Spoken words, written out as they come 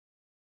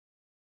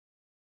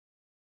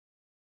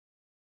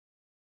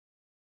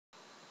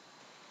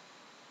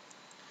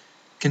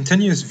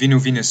Continuous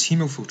venovenous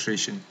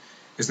hemofiltration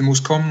is the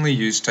most commonly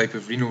used type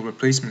of renal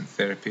replacement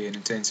therapy in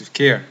intensive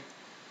care.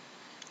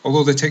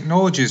 Although the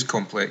technology is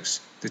complex,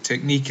 the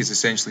technique is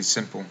essentially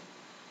simple.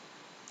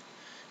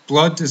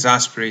 Blood is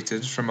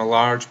aspirated from a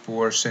large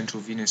bore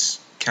central venous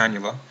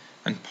cannula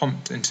and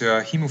pumped into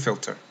a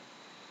hemofilter.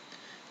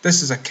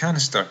 This is a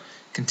canister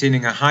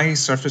containing a high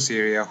surface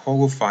area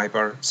hollow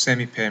fibre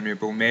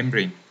semi-permeable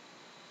membrane.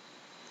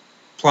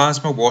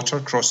 Plasma water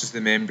crosses the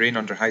membrane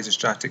under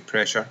hydrostatic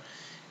pressure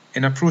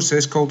in a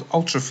process called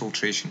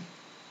ultrafiltration.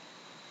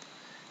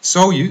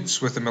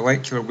 Solutes with a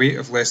molecular weight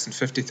of less than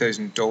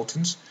 50,000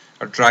 Daltons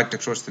are dragged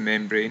across the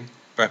membrane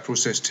by a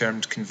process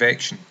termed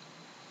convection.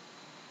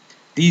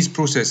 These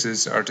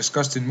processes are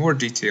discussed in more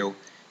detail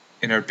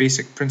in our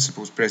basic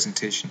principles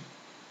presentation.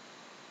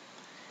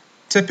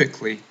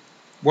 Typically,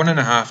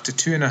 1.5 to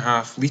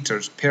 2.5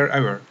 litres per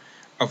hour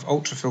of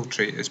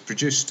ultrafiltrate is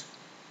produced.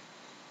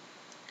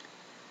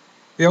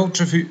 The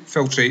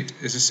ultrafiltrate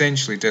is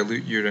essentially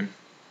dilute urine.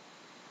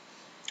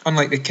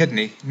 Unlike the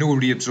kidney, no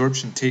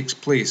reabsorption takes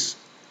place,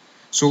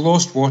 so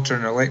lost water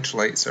and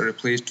electrolytes are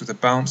replaced with a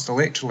balanced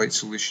electrolyte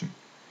solution,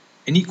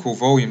 in equal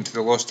volume to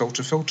the lost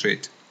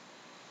ultrafiltrate.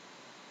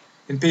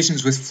 In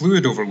patients with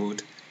fluid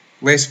overload,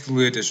 less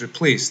fluid is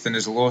replaced than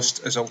is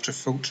lost as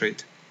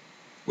ultrafiltrate,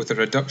 with a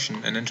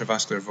reduction in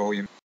intravascular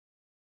volume.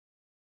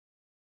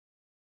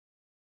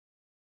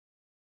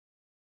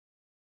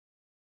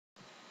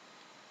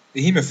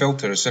 The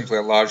hemofilter is simply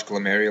a large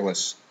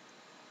glomerulus.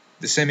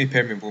 The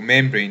semi-permeable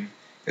membrane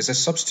is a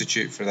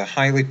substitute for the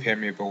highly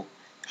permeable,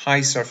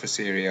 high surface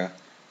area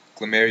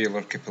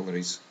glomerular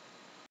capillaries.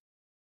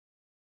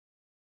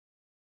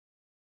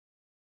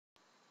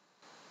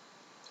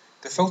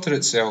 The filter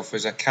itself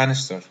is a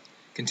canister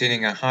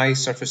containing a high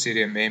surface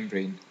area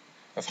membrane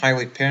of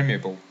highly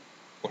permeable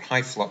or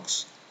high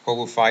flux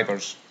hollow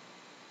fibres.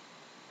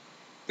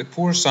 The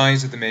pore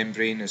size of the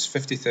membrane is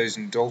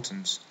 50,000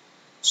 Daltons,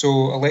 so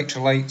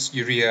electrolytes,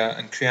 urea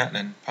and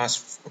creatinine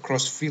pass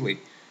across freely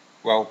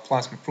while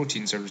plasma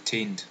proteins are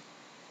retained.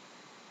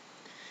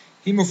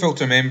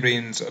 Hemofilter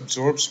membranes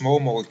absorb small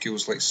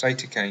molecules like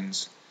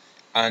cytokines,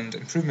 and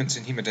improvements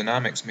in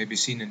hemodynamics may be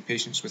seen in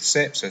patients with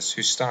sepsis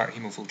who start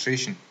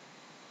hemofiltration.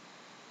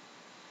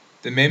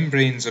 The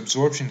membrane's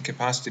absorption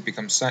capacity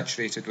becomes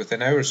saturated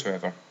within hours,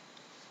 however,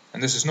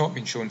 and this has not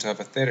been shown to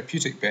have a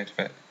therapeutic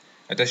benefit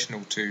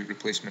additional to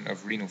replacement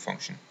of renal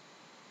function.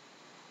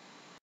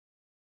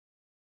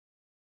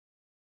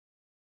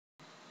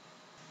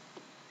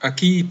 A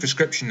key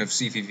prescription of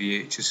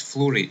CVVH is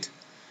flow rate,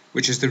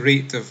 which is the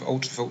rate of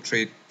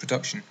ultrafiltrate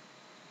production.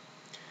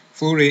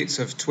 Flow rates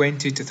of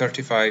 20 to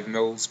 35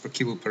 mL per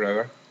kilo per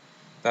hour,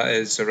 that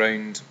is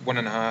around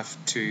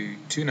 1.5 to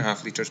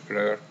 2.5 litres per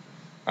hour,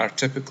 are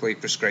typically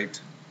prescribed.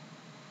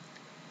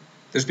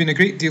 There's been a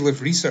great deal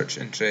of research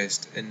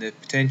interest in the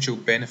potential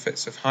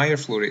benefits of higher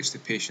flow rates to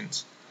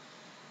patients,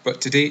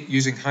 but to date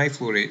using high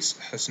flow rates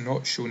has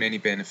not shown any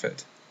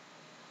benefit.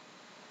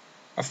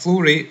 A flow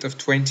rate of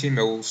 20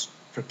 mL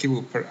per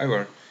kilo per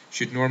hour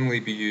should normally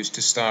be used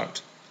to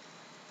start,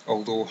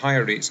 although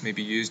higher rates may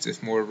be used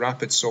if more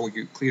rapid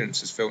solute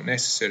clearance is felt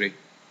necessary.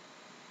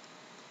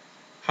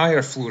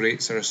 Higher flow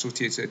rates are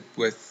associated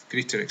with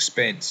greater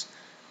expense,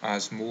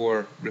 as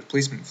more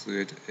replacement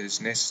fluid is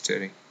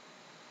necessary.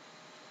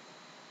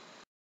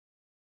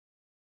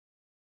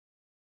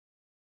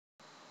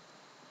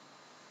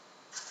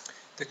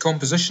 The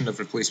composition of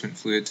replacement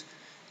fluid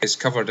is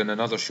covered in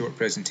another short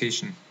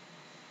presentation.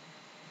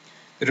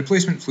 The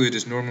replacement fluid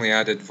is normally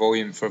added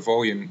volume for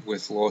volume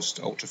with lost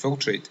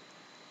ultrafiltrate.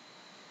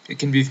 It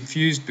can be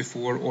infused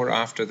before or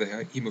after the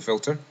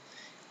hemofilter,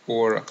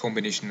 or a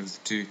combination of the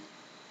two.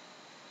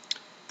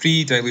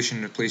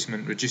 Pre-dilution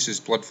replacement reduces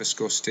blood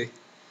viscosity,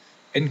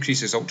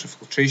 increases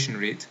ultrafiltration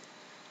rate,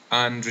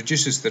 and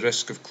reduces the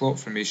risk of clot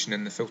formation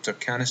in the filter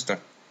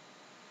canister.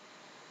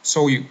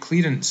 Solute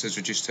clearance is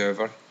reduced,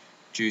 however,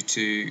 due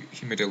to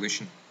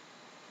hemodilution.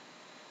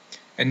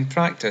 In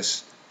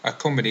practice, a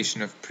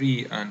combination of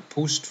pre- and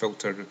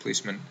post-filter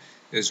replacement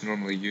is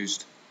normally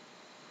used.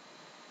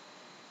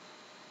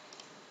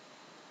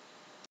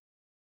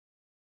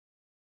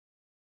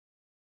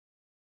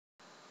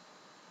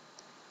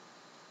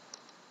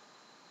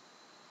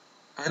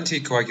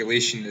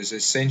 Anticoagulation is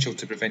essential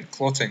to prevent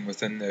clotting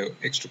within the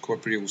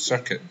extracorporeal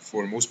circuit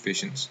for most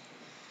patients.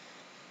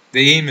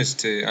 The aim is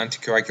to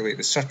anticoagulate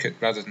the circuit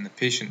rather than the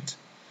patient,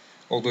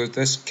 although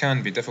this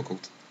can be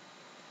difficult.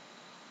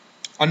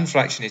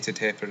 Unfractionated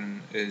heparin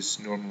is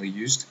normally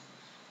used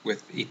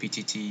with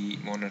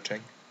APTT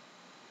monitoring.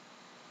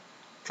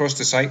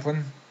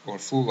 Prostacyclin, or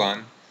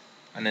Flolan,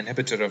 an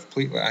inhibitor of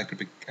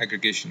platelet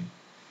aggregation,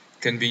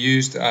 can be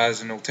used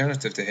as an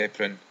alternative to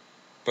heparin,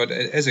 but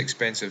it is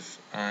expensive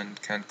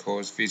and can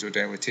cause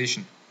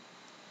vasodilatation.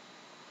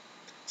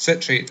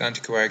 Citrate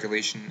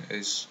anticoagulation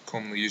is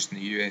commonly used in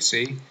the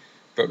USA,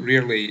 but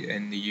rarely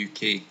in the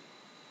UK.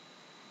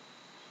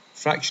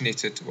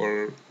 Fractionated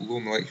or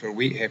low molecular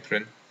weight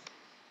heparin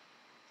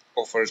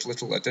offers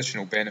little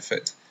additional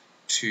benefit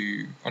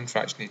to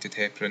unfractionated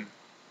heparin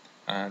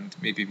and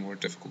may be more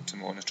difficult to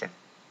monitor.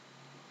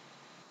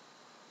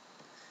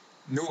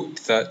 Note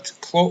that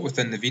clot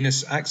within the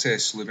venous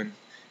access lumen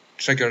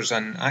triggers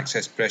an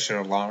access pressure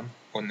alarm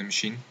on the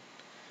machine,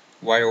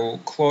 while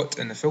clot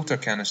in the filter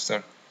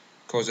canister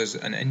causes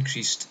an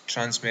increased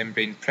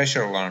transmembrane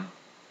pressure alarm.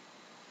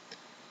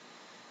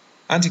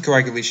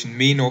 Anticoagulation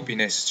may not be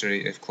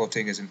necessary if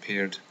clotting is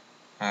impaired,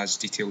 as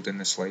detailed in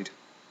the slide.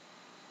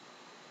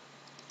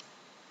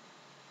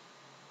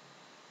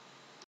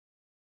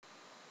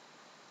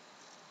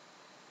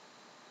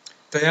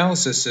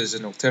 Dialysis is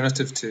an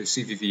alternative to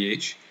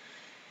CVVH.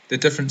 The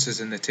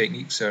differences in the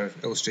techniques are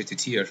illustrated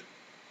here.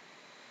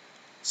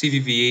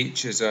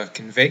 CVVH is a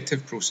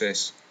convective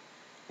process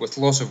with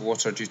loss of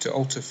water due to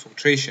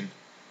ultrafiltration,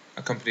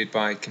 accompanied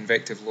by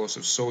convective loss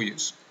of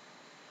solutes.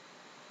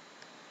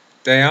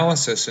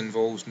 Dialysis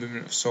involves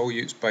movement of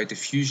solutes by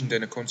diffusion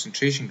down a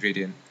concentration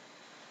gradient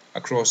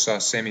across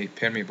a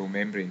semi-permeable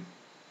membrane.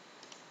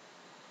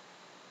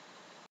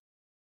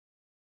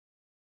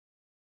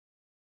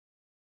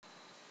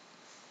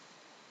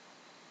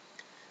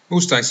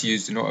 Most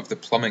ICUs do not have the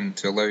plumbing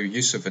to allow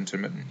use of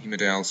intermittent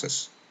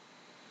hemodialysis.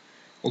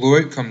 Although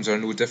outcomes are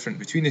no different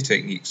between the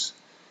techniques,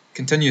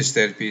 continuous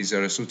therapies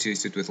are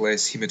associated with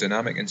less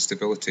hemodynamic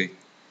instability,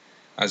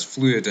 as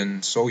fluid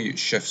and solute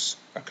shifts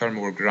occur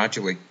more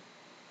gradually.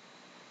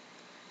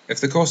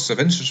 If the costs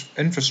of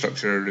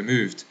infrastructure are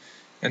removed,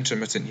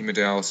 intermittent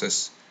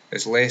hemodialysis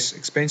is less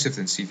expensive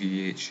than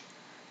CVVH,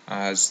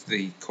 as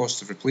the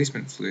cost of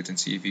replacement fluid in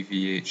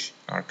CVVH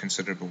are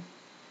considerable.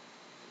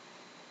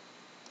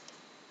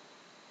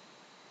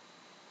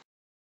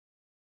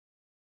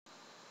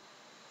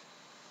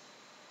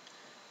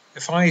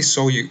 If high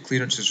solute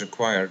clearance is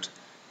required,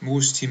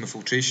 most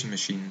hemofiltration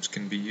machines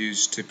can be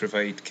used to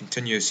provide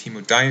continuous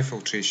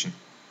hemodiafiltration,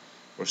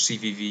 or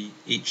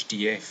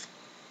CVVHDF.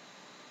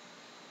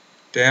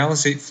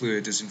 Dialysate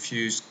fluid is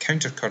infused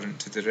countercurrent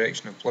to the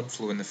direction of blood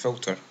flow in the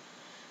filter,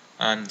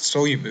 and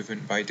solute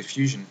movement by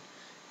diffusion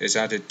is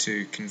added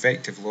to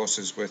convective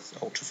losses with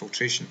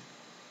ultrafiltration.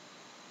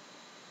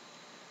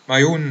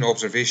 My own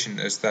observation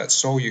is that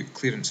solute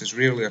clearance is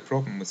rarely a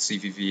problem with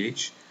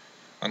CVVH,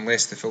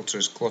 unless the filter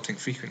is clotting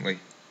frequently,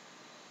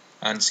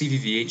 and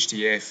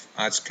CVVHDF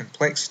adds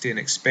complexity and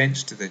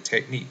expense to the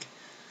technique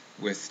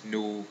with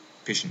no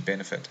patient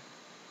benefit.